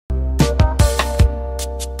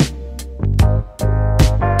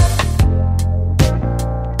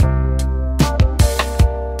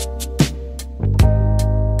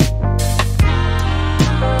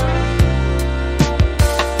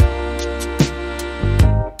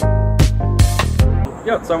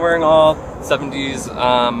Yeah, so I'm wearing all 70s,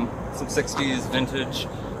 some 60s vintage.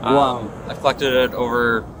 Wow. I've collected it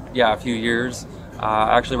over, a few years.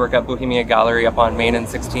 I actually work at Bohemia Gallery up on Main and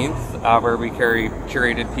 16th, where we carry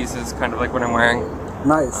curated pieces, kind of like what I'm wearing.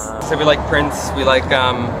 Nice. So we like prints, we like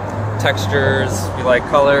textures, we like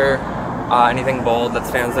color, anything bold that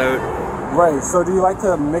stands out. Right, so do you like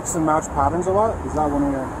to mix and match patterns a lot? Is that one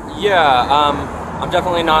of your... Yeah, I'm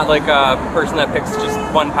definitely not like a person that picks just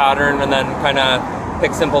one pattern and then kind of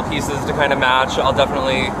pick simple pieces to kind of match. I'll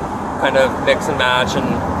definitely kind of mix and match and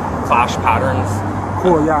clash patterns.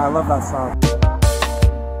 Cool, yeah, I love that style.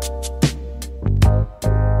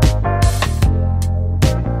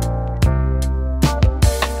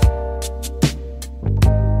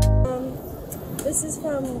 This is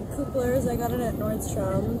from Coupler's. I got it at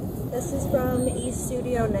Nordstrom. This is from East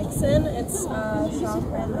Studio Nixon. It's a shop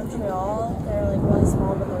in Montreal. They're like really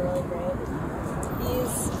small, but they're really great.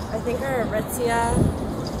 These, I think, are Aritzia.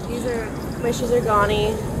 These are, my shoes are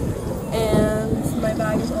Gani, and my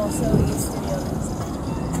bag is also East Studio Nixon.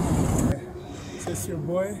 It's your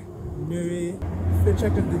boy, Miri. Fit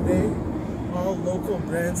check of the day. All local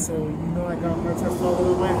brands, so you know I got Hearts Are Falling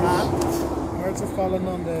on my hat. Hearts Are Falling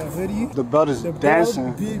on the hoodie. The belt is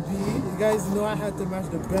dancing. BB. You guys know I had to match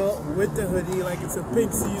the belt with the hoodie, like it's a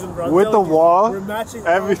pink season, bro. With the wall, we're matching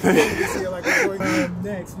everything. This year, like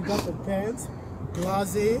next, we got the pants.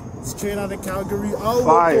 Blase, straight out of Calgary. All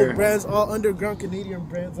local brands, all underground Canadian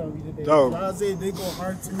brands on me today. Dope. Blase, they go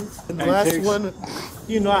hard too. And the last one,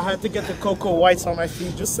 you know, I had to get the cocoa whites on my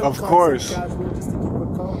feet, just some casual, just to keep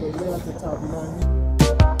it calm, but way at the top, you know what I mean?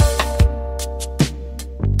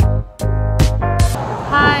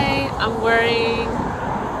 Hi, I'm wearing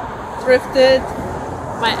thrifted,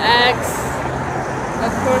 my ex, a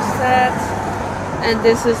corset, and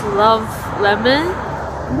this is Love Lemon.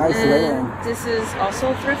 Nice layering. This is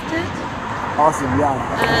also thrifted. Awesome, yeah.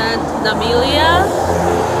 And Namelia.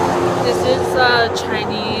 This is a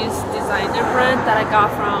Chinese designer brand that I got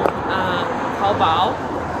from Taobao.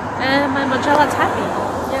 And my Margiela Tappy.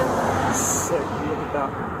 Yeah. Sick. Look at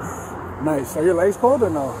that. Nice. Are your legs cold or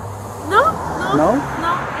no? No. No?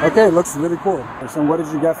 Okay, looks really cool. So what did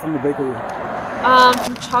you get from the bakery?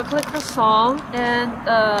 Chocolate croissant and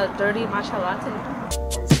dirty matcha latte.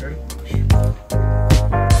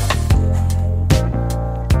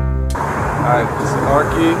 This is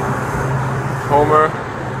Arky, Homer,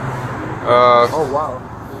 oh wow,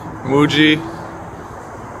 Muji,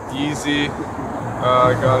 Yeezy.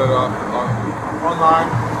 I got it online.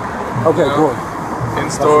 Okay, cool. In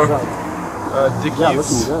store. Dickies. Yeah,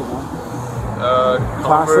 looking good, man.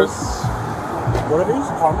 Converse. What are these?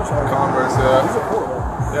 Converse? Converse, yeah. These are cool, though.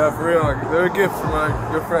 Yeah, for real. Like, they're a gift from my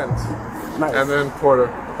good friends. Nice. And then Porter.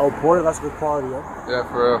 Oh, Porter, that's good quality, yeah? Yeah,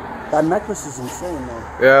 for real. That necklace is insane, though.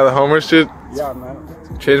 Yeah, the Homer shit. Yeah, man.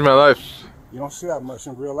 Changed my life. You don't see that much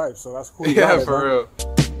in real life, so that's cool. Yeah, for real.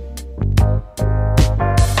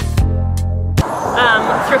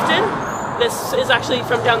 Thrifted. This is actually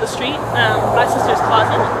from down the street, my sister's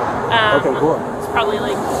closet. Okay, cool. It's probably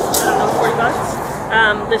like, I don't know,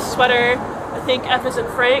 $40. This sweater, I think F is in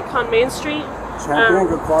Frank on Main Street. Champion,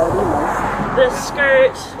 good quality, nice. This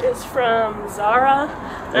skirt is from Zara.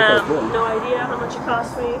 Okay, cool. No idea how much it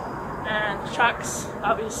cost me. And Chucks,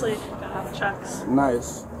 obviously, gotta have Chucks.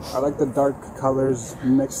 Nice. I like the dark colors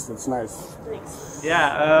mixed, it's nice. Thanks.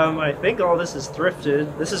 Yeah, I think all this is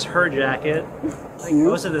thrifted. This is her jacket. I think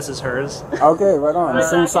most of this is hers. Okay, right on.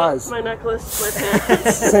 Same size. My necklace, my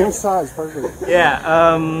pants. Same size, perfect.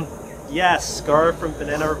 Yeah, yeah, scarf from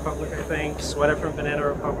Banana Republic, I think. Sweater from Banana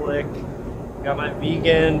Republic. Got my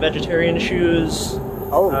vegetarian shoes.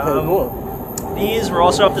 Oh, okay, cool. These were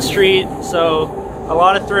also off the street, so a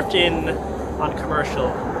lot of thrifting on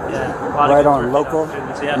commercial. Yeah, a lot right of on, local.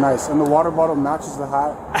 Yeah. Nice. And the water bottle matches the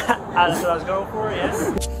hat. That's what I was going for, yeah.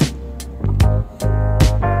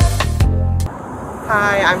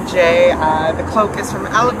 Hi, I'm Jay. The cloak is from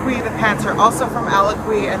Aliqui, the pants are also from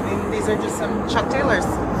Aliqui, and then these are just some Chuck Taylors.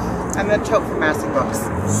 And the tote from Massey Books.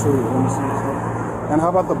 Sweet, let me see. And how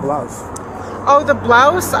about the blouse? Oh, the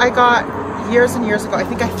blouse I got years and years ago. I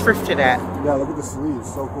think I thrifted it. Yeah, look at the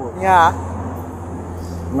sleeves, so cool. Yeah.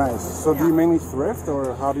 Nice. So do you mainly thrift,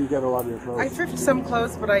 or how do you get a lot of your clothes? I thrift some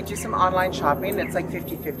clothes, but I do some online shopping. It's like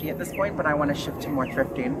 50-50 at this point, but I want to shift to more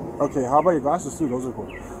thrifting. Okay, how about your glasses too? Those are cool.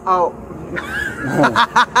 Oh.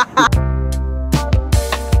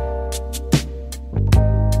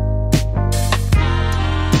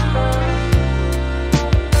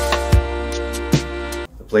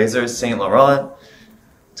 The blazer is Saint Laurent,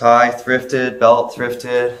 tie thrifted, belt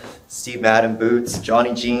thrifted, Steve Madden boots,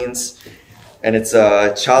 Johnny jeans, and it's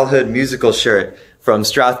a childhood musical shirt from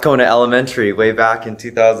Strathcona Elementary way back in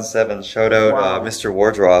 2007. Shout out Wow. Mr.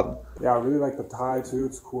 Wardrobe. Yeah, I really like the tie too.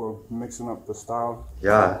 It's cool, mixing up the style.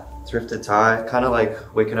 Yeah, thrifted tie, kind of like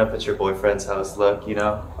waking up at your boyfriend's house look, you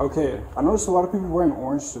know? Okay, I noticed a lot of people wearing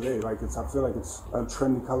orange today. Like I feel like it's a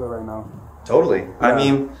trendy color right now. Totally. I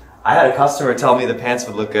mean, I had a customer tell me the pants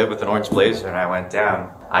would look good with an orange blazer, and I went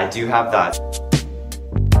down. I do have that.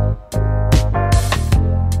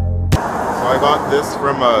 So I got this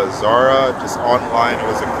from Zara, just online. It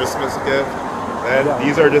was a Christmas gift. And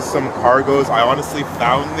these are just some cargos. I honestly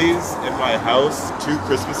found these in my house 2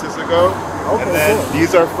 Christmases ago. Okay, and then cool.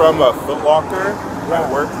 these are from Foot Locker.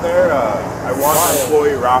 I worked there. I won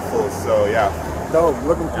employee raffles, so yeah. Dope,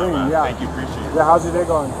 looking clean, yeah. Thank you, appreciate it. Yeah, how's your day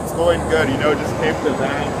going? It's going good. You know, just came to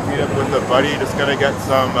Van, meet up with a buddy. Just gonna get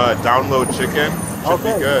some download chicken. Should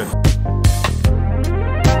be good.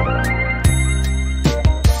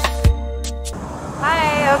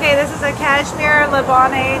 Hi, okay, this is a cashmere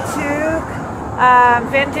Lebonne toque,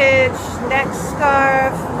 vintage neck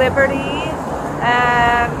scarf, Liberty.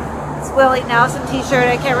 It's Willie Nelson t-shirt.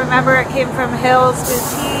 I can't remember. It came from Hills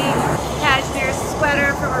Boutique. Cashmere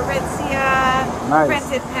sweater from Aritzia. Nice.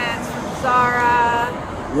 Printed pants from Zara.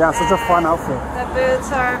 Yeah, such a fun outfit. The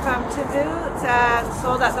boots are from To Boot,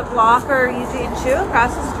 sold at the Blocker Easy and Shoe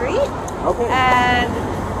across the street. Okay. And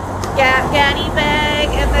Ganny bag,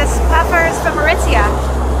 and this puffer is from Aritzia.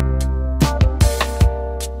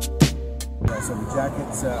 So the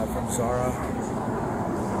jackets from Zara,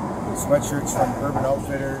 the sweatshirts from Urban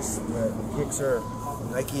Outfitters, the kicks are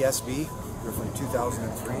Nike SB, they're from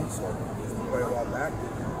 2003, so quite a while back.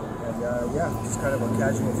 And yeah, just kind of a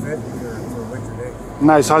casual fit for a winter day.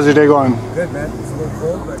 Nice, how's your day going? Good, man. It's a little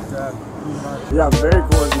cold, but moving on. Yeah, very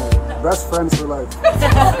coordinated. Best friends for life.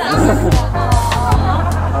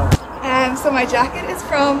 So my jacket is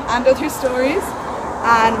from And Other Stories,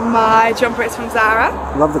 and my jumper is from Zara.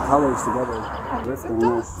 Love the colors together. Very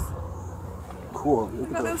nice. Cool. Look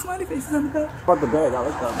at Got that. those smiley faces on the back. What about the bag? I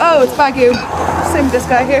like that. Oh, it's Bagu. Same with this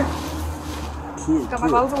guy here. Cute. Got my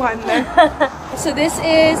bottles of wine in there. So this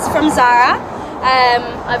is from Zara.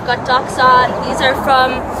 I've got Docs on. These are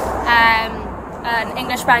from an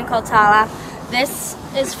English brand called Tala. This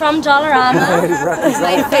is from Dollarama,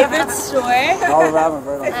 my favourite store. Dollarama,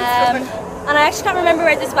 very nice. And I actually can't remember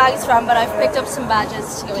where this bag is from, but I've picked up some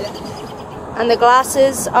badges to go with it. And the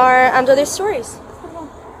glasses are And Other Stories.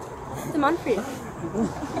 Put them on for you.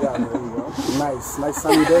 Yeah, there you go. Nice, nice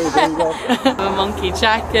sunny day. There you go. A monkey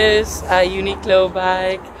jacket, a Uniqlo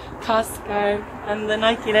bag, Costco, and the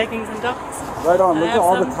Nike leggings and Docs. Right on. Look at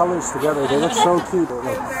all the colors together. They look so cute. They're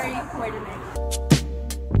very coordinated.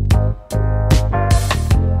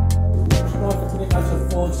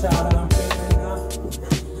 Full shout out on Facebook now.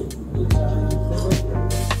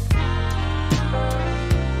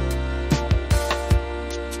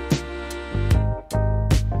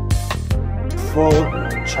 Full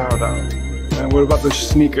chow down. And what about the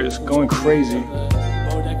sneakers? Going crazy.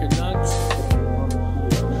 Bodecker Ducks.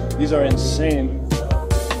 These are insane.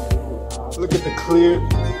 Look at the clear.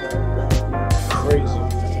 Crazy.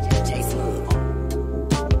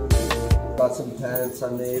 Got some pants I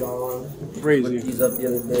made on. Crazy. Put these up the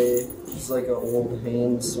other day. It's like an old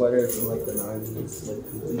Hanes sweater from like the 90s. Like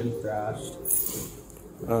completely thrashed.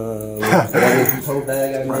 Another tote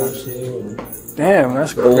bag I made too. And damn,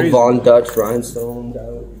 that's old crazy. Von Dutch rhinestoned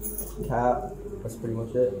out cap. That's pretty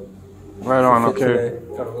much it. Right on, okay. Today.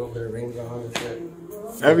 Got a little bit of rings on and shit.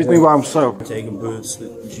 Everything by himself. Taking boots, the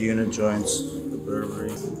G-unit joints, the Burberry,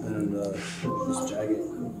 and this jacket.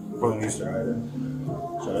 Easter rider.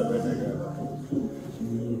 Shut up right there, grab.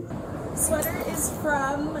 Sweater is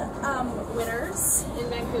from Winners in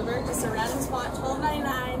Vancouver, just a random spot,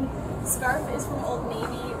 $12.99. Scarf is from Old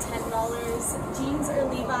Navy, $10. Jeans are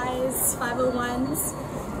Levi's, 501s.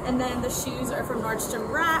 And then the shoes are from Nordstrom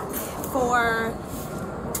Rack for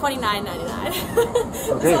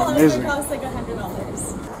 $29.99. Okay, so amazing. it costs like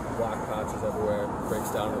 $100. Black patches everywhere,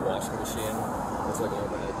 breaks down in the washing machine. Looks like all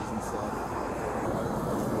the edges and stuff.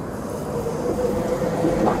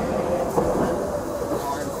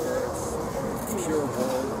 Yarn fits, pure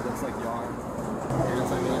wool, looks like yarn.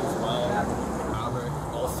 Hands I made as well. Fabric,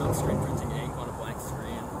 also screen printing ink on a blank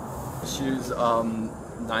screen. Shoes,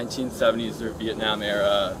 1970s or Vietnam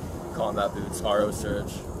era combat boots, RO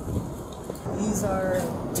Surge. These are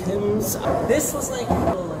Tim's. This was like a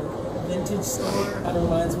little vintage store. Kind of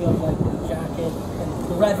reminds me of like the jacket and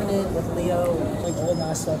the Revenant with Leo, like old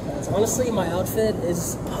ass sweatpants. Honestly, my outfit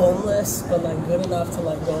is homeless, but like good enough to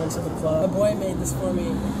like go into the club. My boy made this for me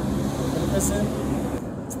in prison.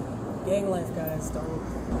 gang life, guys. Don't.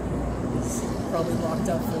 He's probably locked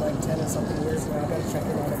up for like 10 or something years now. I gotta check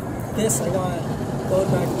in on it. This I got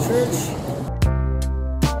going back to church.